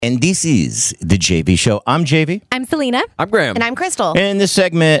And this is the JV Show. I'm JV. I'm Selena. I'm Graham. And I'm Crystal. And in this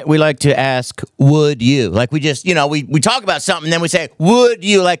segment, we like to ask, would you? Like we just, we talk about something, and then we say, would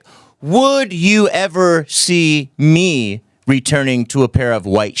you? Like, would you ever see me returning to a pair of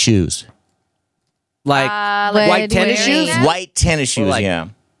white shoes? Like white tennis wearing shoes? it? White tennis shoes, Like- yeah.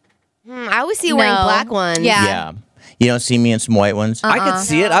 I always see you wearing No. black ones. Yeah. Yeah. You don't see me in some white ones? I can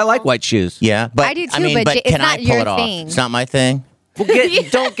see it. I like white shoes. Yeah. But I do too, mean, but it's can not I pull your it off? thing. It's not my thing. Well,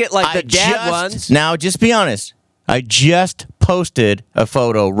 don't get like the dad ones. Now, just be honest. I just posted a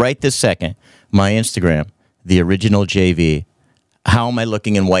photo right this second. My Instagram, the original JV. How am I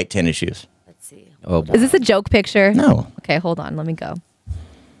looking in white tennis shoes? Let's see. Oh, boy. Is this a joke picture? No. Okay, hold on. Let me go.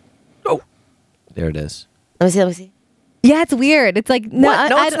 There it is. Let me see. Yeah, it's weird. It's like no, What?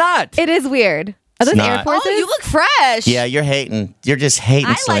 No, it's not. It is weird. Are those It's Air not. Forces? Oh, you look fresh. Yeah, you're hating. You're just hating,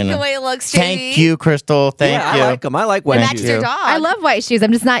 I Selena. like the way it looks, JV. Thank you, Crystal. Thank yeah, you. I like them. I like It white matches shoes. your dog. I love white shoes.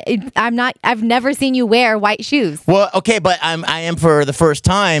 I'm just not. I'm not. I've never seen you wear white shoes. Well, okay, but I am for the first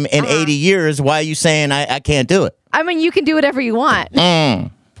time in 80 years. Why are you saying I can't do it? I mean, you can do whatever you want.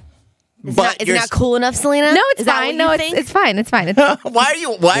 Is But it you're not cool enough, Selena? No, it's Is that fine. what No, you it's think? it's fine. It's fine. It's, Why are you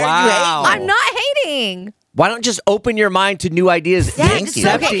hating? Wow. I'm not hating. Why don't you just open your mind to new ideas? Yeah, Thank just you.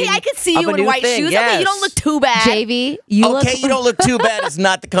 okay, I could see of you a in new white thing, shoes. yes. Okay, you don't look too bad. JV, you Okay, look. you don't look too bad. It's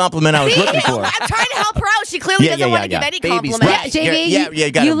not the compliment I was looking for. I'm trying to help her out. She clearly Yeah, doesn't yeah, want to yeah, give any Baby compliment. steps. JV,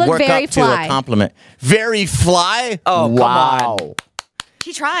 you got you to look work very up fly. to a compliment. Very fly? Oh, come wow. on.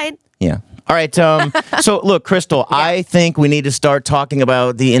 She tried. Yeah. All right. So, look, Crystal, I think we need to start talking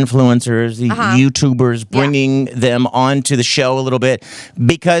about the influencers, the YouTubers, bringing them onto the show a little bit.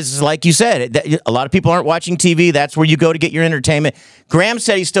 Because, like you said, a lot of people aren't watching TV. That's where you go to get your entertainment. Graham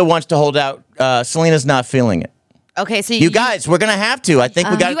said he still wants to hold out. Selena's not feeling it. Okay, so You guys, we're going to have to. I think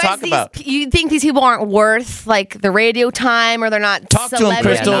we got to you guys, talk about. You think these people aren't worth like the radio time, or they're not Talk to 'em, celebrity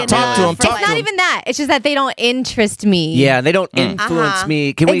Crystal. enough Talk to 'em. or, Talk like- It's not even that. It's just that they don't interest me. Yeah, they don't influence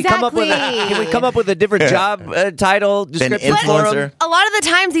me. Can we come up with a different job title description for influencer. them? A lot of the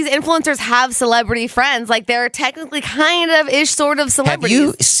times, these influencers have celebrity friends. Like they're technically kind of ish, sort of Have celebrities.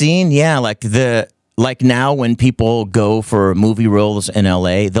 you seen, like now when people go for movie roles in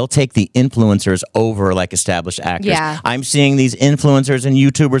LA, they'll take the influencers over like established actors. Yeah. I'm seeing these influencers and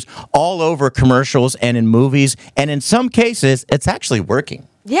YouTubers all over commercials and in movies. And in some cases, it's actually working.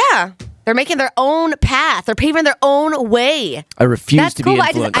 Yeah, they're making their own path. They're paving their own way. I refuse That's to cool. be I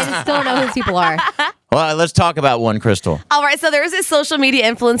influenced. just still don't know who these people are. Well, let's talk about one, Crystal. All right, so there's this social media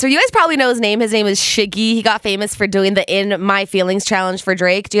influencer. You guys probably know his name. His name is Shiggy. He got famous for doing the In My Feelings challenge for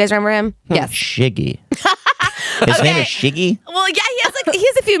Drake. Do you guys remember him? Yes. Shiggy. His name is Shiggy? Well, yeah, he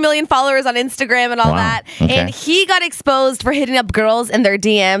has a few million followers on Instagram and all Wow. that. Okay. And he got exposed for hitting up girls in their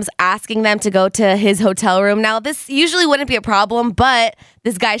DMs, asking them to go to his hotel room. Now, this usually wouldn't be a problem, but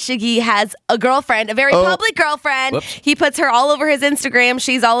this guy Shiggy has a girlfriend, a very public girlfriend. Whoops. He puts her all over his Instagram.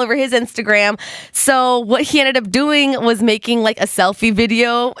 She's all over his Instagram. So what he ended up doing was making like a selfie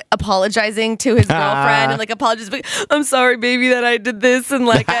video, apologizing to his girlfriend and like apologizing. I'm sorry, baby, that I did this and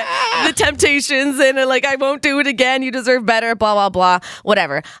like the temptations and like I won't do it again. You deserve better. Blah blah blah.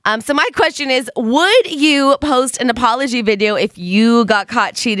 Whatever. So my question is, would you post an apology video if you got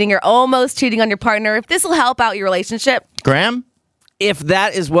caught cheating or almost cheating on your partner? If this will help out your relationship? Graham? If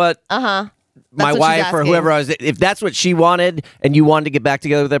that is what my what she's wife or asking. whoever I was, if that's what she wanted and you wanted to get back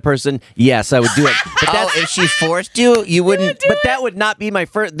together with that person, yes, I would do it. But Oh, if she forced you, you wouldn't. But that would not be my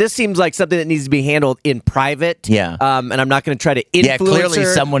first. This seems like something that needs to be handled in private. Yeah. And I'm not going to try to Yeah, influence clearly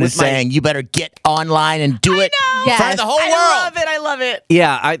her someone with is saying you better get online and do it in front of the whole world. I love it. I love it.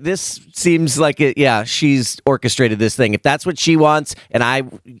 Yeah, this seems like it. Yeah, she's orchestrated this thing. If that's what she wants,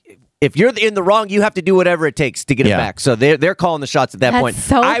 if you're in the wrong, you have to do whatever it takes to get it Yeah. back. So they're calling the shots at that That's point.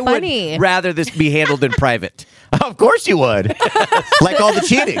 so I funny. would rather this be handled in private. Of course you would. Like all the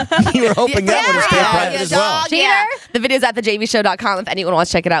cheating. You were hoping that would have stayed private as well. Yeah. The video's at thejvshow.com if anyone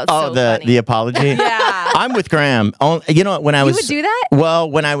wants to check it out. It's Oh, so the funny. the apology. Yeah. I'm with Graham. You know what? When I was would do that? Well,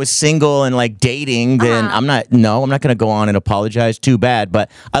 when I was single and like dating, then I'm not going to go on and apologize too bad.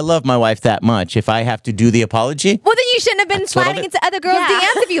 But I love my wife that much. If I have to do the apology, Well, then you shouldn't have been what I'll sliding do. into other girls' Yeah.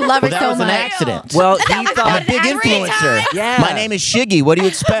 DMs if you love well, her that so was an much. accident. Well, he I'm a thought big influencer. Yeah. My name is Shiggy. What do you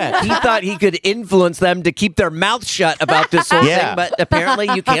expect? he thought he could influence them to keep their mouth shut about this whole Yeah. thing, but apparently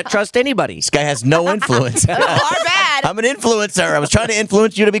you can't trust anybody. This guy has no influence. Our bad. I'm an influencer. I was trying to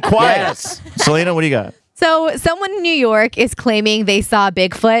influence you to be quiet. Yes. Selena, what do you got? So, someone in New York is claiming they saw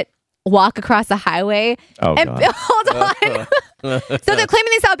Bigfoot walk across a highway. Oh, and God. hold on. So they're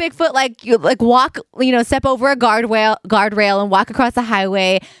claiming they saw Bigfoot like walk, step over a guardrail and walk across the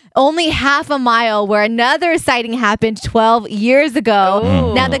highway. Only half a mile where another sighting happened 12 years ago.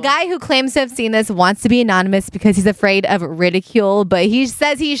 Oh. Now, the guy who claims to have seen this wants to be anonymous because he's afraid of ridicule, but he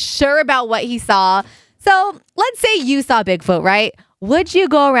says he's sure about what he saw. So let's say you saw Bigfoot, right? Would you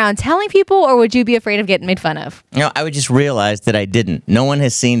go around telling people, or would you be afraid of getting made fun of? I would just realize that I didn't. No one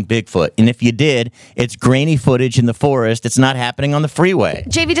has seen Bigfoot. And if you did, it's grainy footage in the forest. It's not happening on the freeway.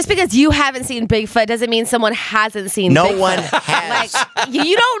 JV, just because you haven't seen Bigfoot doesn't mean someone hasn't seen No Bigfoot. one has.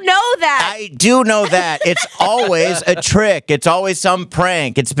 You don't know that. I do know that. It's always a trick. It's always some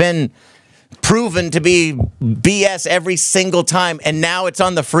prank. It's been proven to be BS every single time, and now it's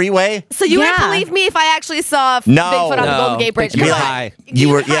on the freeway. So you wouldn't Yeah. believe me if I actually saw No. Bigfoot on the Golden Gate Bridge? You're Come on. high. You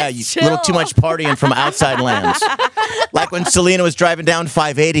were, guys a little chill. too much partying from outside lands. Like when Selena was driving down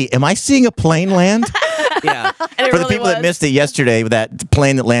 580. Am I seeing a plane land? Yeah. And it For the really people that was. missed it yesterday, with that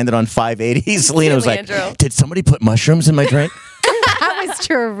plane that landed on 580, Selena was like, Leandro. did somebody put mushrooms in my drink? That was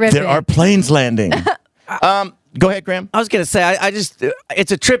terrific. There are planes landing. Go ahead, Graham. I was going to say, I just,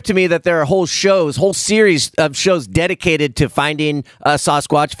 it's a trip to me that there are whole series of shows dedicated to finding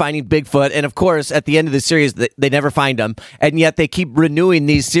Sasquatch, finding Bigfoot. And of course, at the end of the series, they never find them. And yet they keep renewing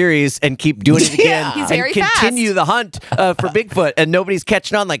these series and keep doing it again. He's and very continue fast. the hunt for Bigfoot. And nobody's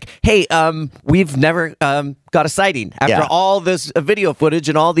catching on like, hey, we've never got a sighting after Yeah. all this video footage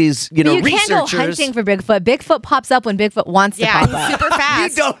and all these, You can't go researchers. hunting for Bigfoot. Bigfoot pops up when Bigfoot wants to Yeah, pop he's up. super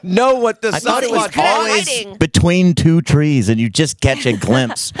fast. You don't know what the I thought it was Sasquatch always hiding. between two trees, and you just catch a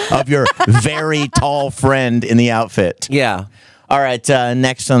glimpse of your very tall friend in the outfit. Yeah. All right,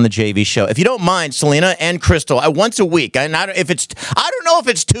 next on the JV show. If you don't mind, Selena and Crystal, once a week. I don't know if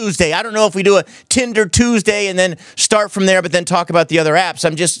it's Tuesday. I don't know if we do a Tinder Tuesday and then start from there, but then talk about the other apps.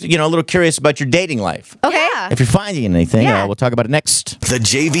 I'm just, a little curious about your dating life. Okay. Yeah. If you're finding anything, Yeah. we'll talk about it next. The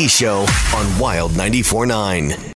JV Show on Wild 94.9.